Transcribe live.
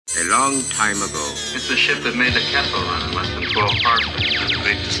A long time ago. It's the ship that made the Kessel run in less than 12 parsecs. There's a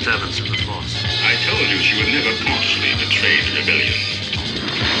great disturbance in the force. I told you she would never partially betray the rebellion.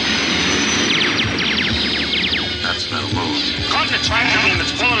 That's no move. Coordinate triangle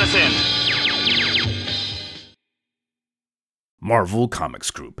that's pulling us in. Marvel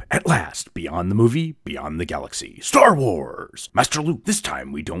Comics Group, at last, beyond the movie, beyond the galaxy. Star Wars! Master Luke, this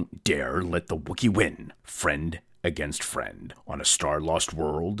time we don't dare let the Wookiee win. Friend against friend, on a star-lost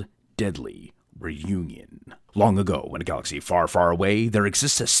world, deadly reunion. Long ago, in a galaxy far, far away, there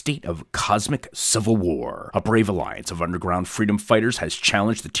exists a state of cosmic civil war. A brave alliance of underground freedom fighters has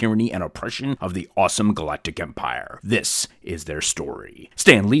challenged the tyranny and oppression of the awesome galactic empire. This is their story.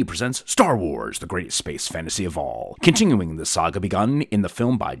 Stan Lee presents Star Wars, the greatest space fantasy of all, continuing the saga begun in the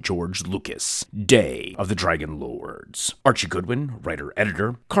film by George Lucas, Day of the Dragon Lords. Archie Goodwin,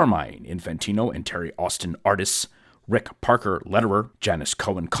 writer-editor, Carmine Infantino and Terry Austin, artists, Rick Parker, letterer, Janice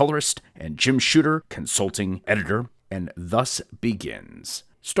Cohen, colorist, and Jim Shooter, consulting editor. And thus begins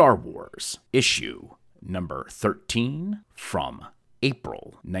Star Wars, issue number 13 from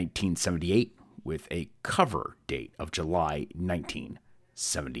April 1978, with a cover date of July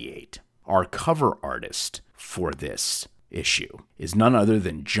 1978. Our cover artist for this issue is none other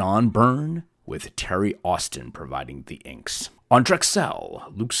than John Byrne, with Terry Austin providing the inks. On Drexel,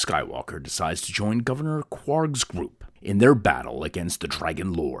 Luke Skywalker decides to join Governor Quarg's group in their battle against the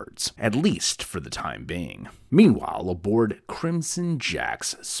Dragon Lords, at least for the time being. Meanwhile, aboard Crimson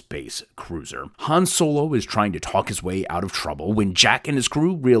Jack's space cruiser, Han Solo is trying to talk his way out of trouble when Jack and his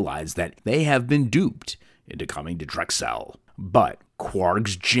crew realize that they have been duped into coming to Drexel. But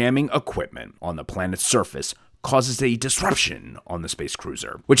Quarg's jamming equipment on the planet's surface causes a disruption on the space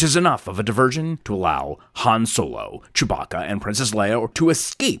cruiser, which is enough of a diversion to allow Han Solo, Chewbacca, and Princess Leia to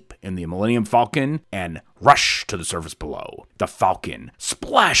escape in the Millennium Falcon and rush to the surface below. The Falcon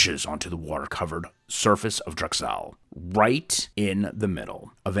splashes onto the water-covered surface of Drexel, right in the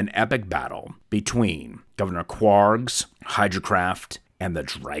middle of an epic battle between Governor Quarg's Hydrocraft and the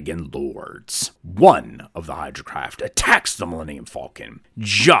Dragon Lords. One of the Hydrocraft attacks the Millennium Falcon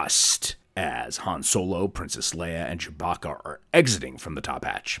just as Han Solo, Princess Leia, and Chewbacca are exiting from the top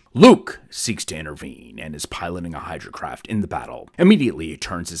hatch. Luke seeks to intervene and is piloting a Hydrocraft in the battle. Immediately, he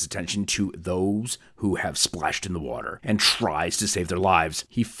turns his attention to those who have splashed in the water and tries to save their lives.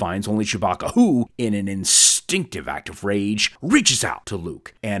 He finds only Chewbacca, who, in an instinctive act of rage, reaches out to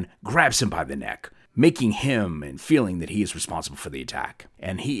Luke and grabs him by the neck, making him and feeling that he is responsible for the attack.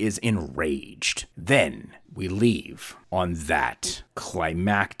 And he is enraged. Then we leave on that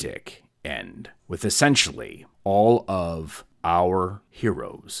climactic end, with essentially all of our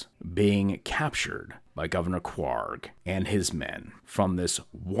heroes being captured by Governor Quarg and his men from this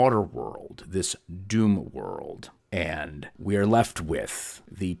water world, this doom world. And we are left with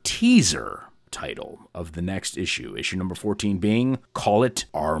the teaser title of the next issue, issue number 14, being Call It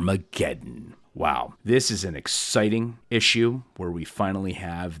Armageddon. Wow, this is an exciting issue where we finally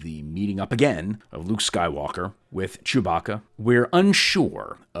have the meeting up again of Luke Skywalker with Chewbacca. We're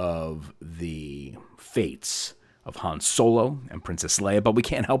unsure of the fates of Han Solo and Princess Leia, but we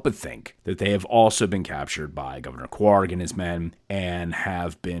can't help but think that they have also been captured by Governor Quarg and his men and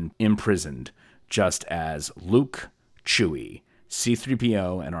have been imprisoned, just as Luke, Chewie,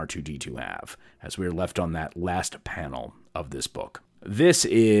 C-3PO, and R2-D2 have, as we are left on that last panel of this book. This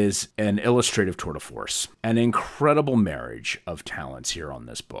is an illustrative tour de force, an incredible marriage of talents here on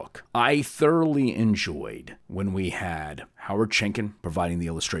this book. I thoroughly enjoyed when we had Howard Chaykin providing the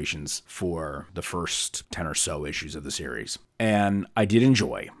illustrations for the first 10 or so issues of the series. And I did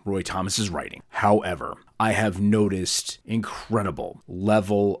enjoy Roy Thomas's writing. However, I have noticed incredible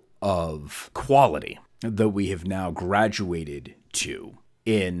level of quality that we have now graduated to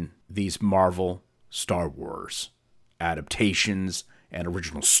in these Marvel Star Wars adaptations and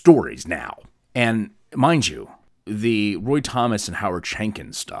original stories now. And mind you, the Roy Thomas and Howard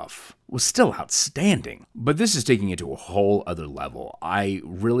Chaykin stuff was still outstanding, but this is taking it to a whole other level. I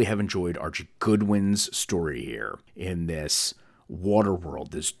really have enjoyed Archie Goodwin's story here in this water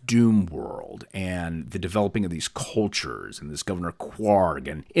world, this doom world, and the developing of these cultures and this Governor Quarg.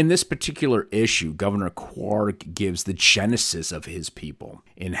 And in this particular issue, Governor Quarg gives the genesis of his people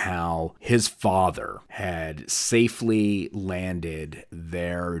in how his father had safely landed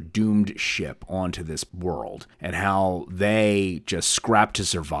their doomed ship onto this world and how they just scrapped to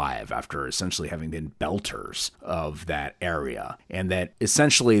survive after essentially having been belters of that area. And that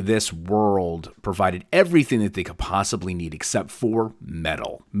essentially this world provided everything that they could possibly need except for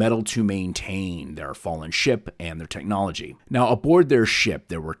metal. Metal to maintain their fallen ship and their technology. Now, aboard their ship,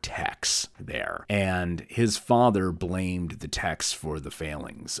 there were techs there, and his father blamed the techs for the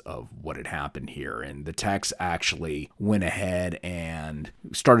failings of what had happened here, and the techs actually went ahead and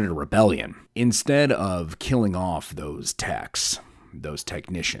started a rebellion. Instead of killing off those techs, those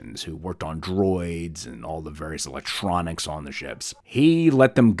technicians who worked on droids and all the various electronics on the ships, he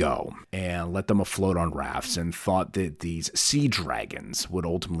let them go and let them afloat on rafts and thought that these sea dragons would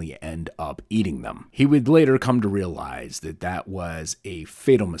ultimately end up eating them. He would later come to realize that that was a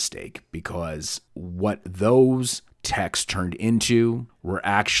fatal mistake, because what those techs turned into were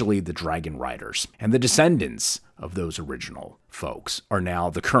actually the Dragon Riders. And the descendants of those original folks are now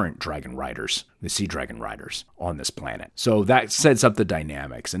the current Dragon Riders, the Sea Dragon Riders on this planet. So that sets up the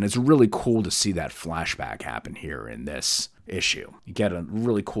dynamics, and it's really cool to see that flashback happen here in this issue. You get a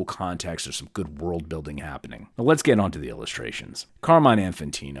really cool context. There's some good world building happening. Now let's get on to the illustrations. Carmine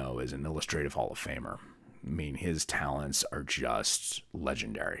Infantino is an illustrative Hall of Famer. I mean, his talents are just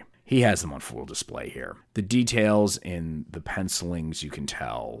legendary. He has them on full display here. The details in the pencilings, you can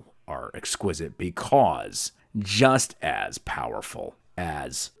tell, are exquisite, because just as powerful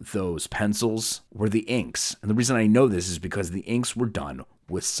as those pencils were the inks. And the reason I know this is because the inks were done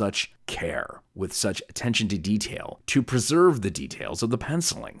with such care, with such attention to detail, to preserve the details of the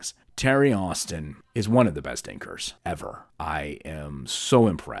pencilings. Terry Austin is one of the best inkers ever. I am so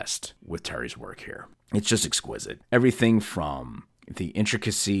impressed with Terry's work here. It's just exquisite. Everything from the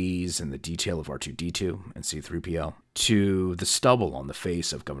intricacies and the detail of R2-D2 and C-3PO, to the stubble on the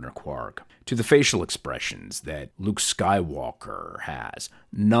face of Governor Quark, to the facial expressions that Luke Skywalker has.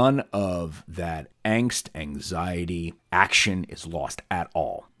 None of that angst, anxiety, action is lost at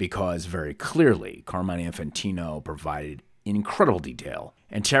all, because very clearly Carmine Infantino provided incredible detail,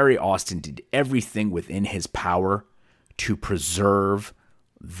 and Terry Austin did everything within his power to preserve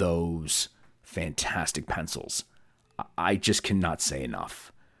those fantastic pencils. I just cannot say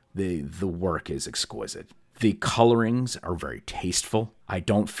enough. The work is exquisite. The colorings are very tasteful. I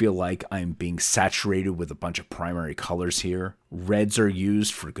don't feel like I'm being saturated with a bunch of primary colors here. Reds are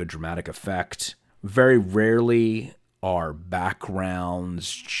used for good dramatic effect. Very rarely are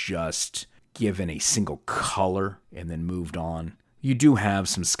backgrounds just given a single color and then moved on. You do have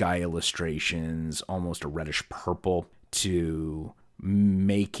some sky illustrations, almost a reddish purple, to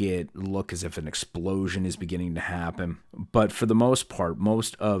make it look as if an explosion is beginning to happen. But for the most part,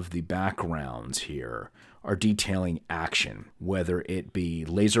 most of the backgrounds here are detailing action, whether it be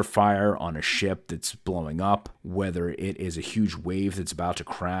laser fire on a ship that's blowing up, whether it is a huge wave that's about to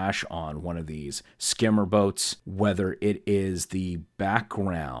crash on one of these skimmer boats, whether it is the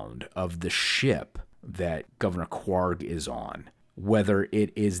background of the ship that Governor Quark is on, whether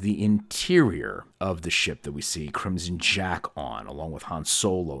it is the interior of the ship that we see Crimson Jack on, along with Han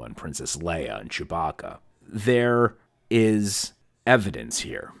Solo and Princess Leia and Chewbacca. There is evidence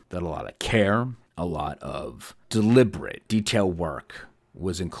here that a lot of care, a lot of deliberate detail work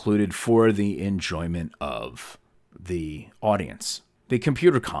was included for the enjoyment of the audience. The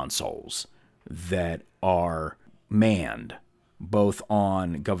computer consoles that are manned both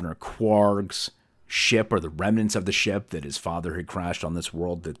on Governor Quark's ship, or the remnants of the ship that his father had crashed on this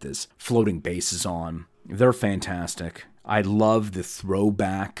world that this floating base is on, they're fantastic. I love the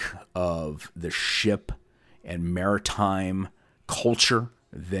throwback of the ship and maritime culture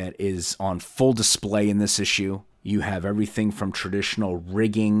that is on full display in this issue. You have everything from traditional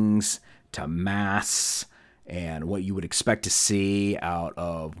riggings to masts and what you would expect to see out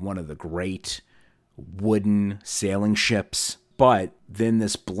of one of the great wooden sailing ships. But then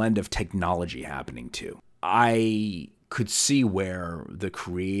this blend of technology happening too. I could see where the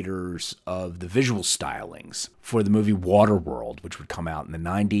creators of the visual stylings for the movie Waterworld, which would come out in the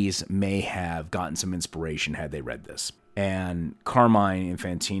 90s, may have gotten some inspiration had they read this. And Carmine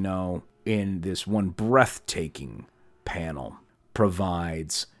Infantino, in this one breathtaking panel,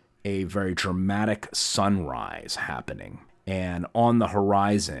 provides a very dramatic sunrise happening. And on the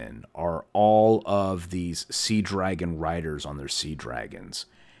horizon are all of these Sea Dragon riders on their Sea Dragons.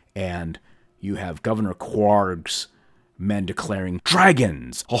 And you have Governor Quark's men declaring,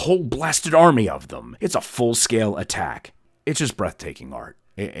 "Dragons! A whole blasted army of them! It's a full-scale attack." It's just breathtaking art.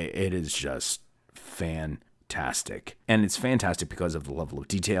 It is just fantastic. And it's fantastic because of the level of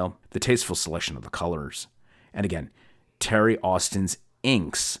detail, the tasteful selection of the colors, and again, Terry Austin's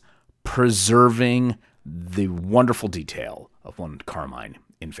inks preserving the wonderful detail of one Carmine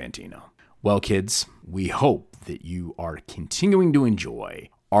Infantino. Well, kids, we hope that you are continuing to enjoy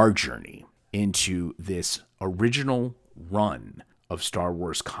our journey into this original run of Star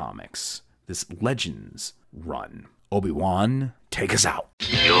Wars comics, this Legends run Obi-Wan, take us out.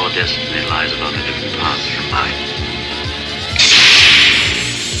 Your destiny lies along a different path from mine.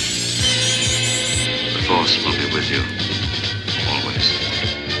 The Force will be with you, always.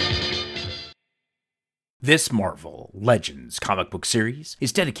 This Marvel Legends comic book series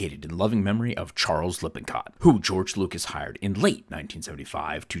is dedicated in loving memory of Charles Lippincott, who George Lucas hired in late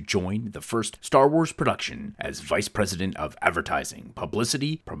 1975 to join the first Star Wars production as Vice President of Advertising,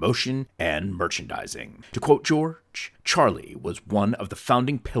 Publicity, Promotion, and Merchandising. To quote George, Charlie was one of the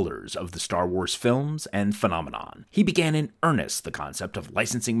founding pillars of the Star Wars films and phenomenon. He began in earnest the concept of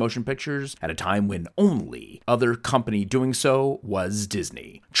licensing motion pictures at a time when only other company doing so was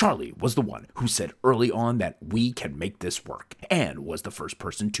Disney. Charlie was the one who said early on that we can make this work, and was the first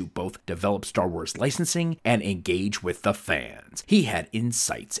person to both develop Star Wars licensing and engage with the fans. He had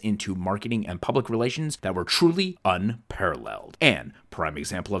insights into marketing and public relations that were truly unparalleled, and prime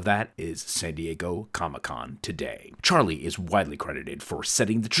example of that is San Diego Comic-Con today. Charlie is widely credited for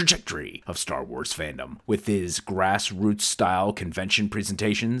setting the trajectory of Star Wars fandom with his grassroots-style convention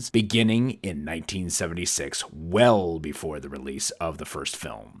presentations beginning in 1976, well before the release of the first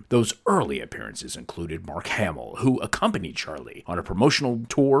film. Those early appearances included Mark Hamill, who accompanied Charlie on a promotional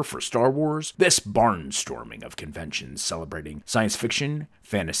tour for Star Wars. This barnstorming of conventions celebrating science fiction,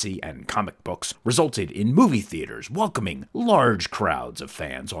 fantasy, and comic books resulted in movie theaters welcoming large crowds of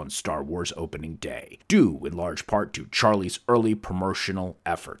fans on Star Wars opening day, due in large part to Charlie's early promotional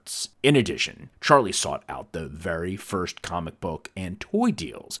efforts. In addition, Charlie sought out the very first comic book and toy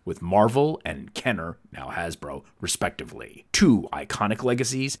deals with Marvel and Kenner, now Hasbro, respectively. Two iconic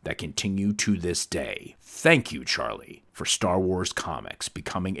legacies that continue to this day. Thank you, Charlie, for Star Wars comics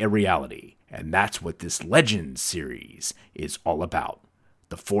becoming a reality, and that's what this Legends series is all about.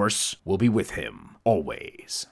 The Force will be with him always.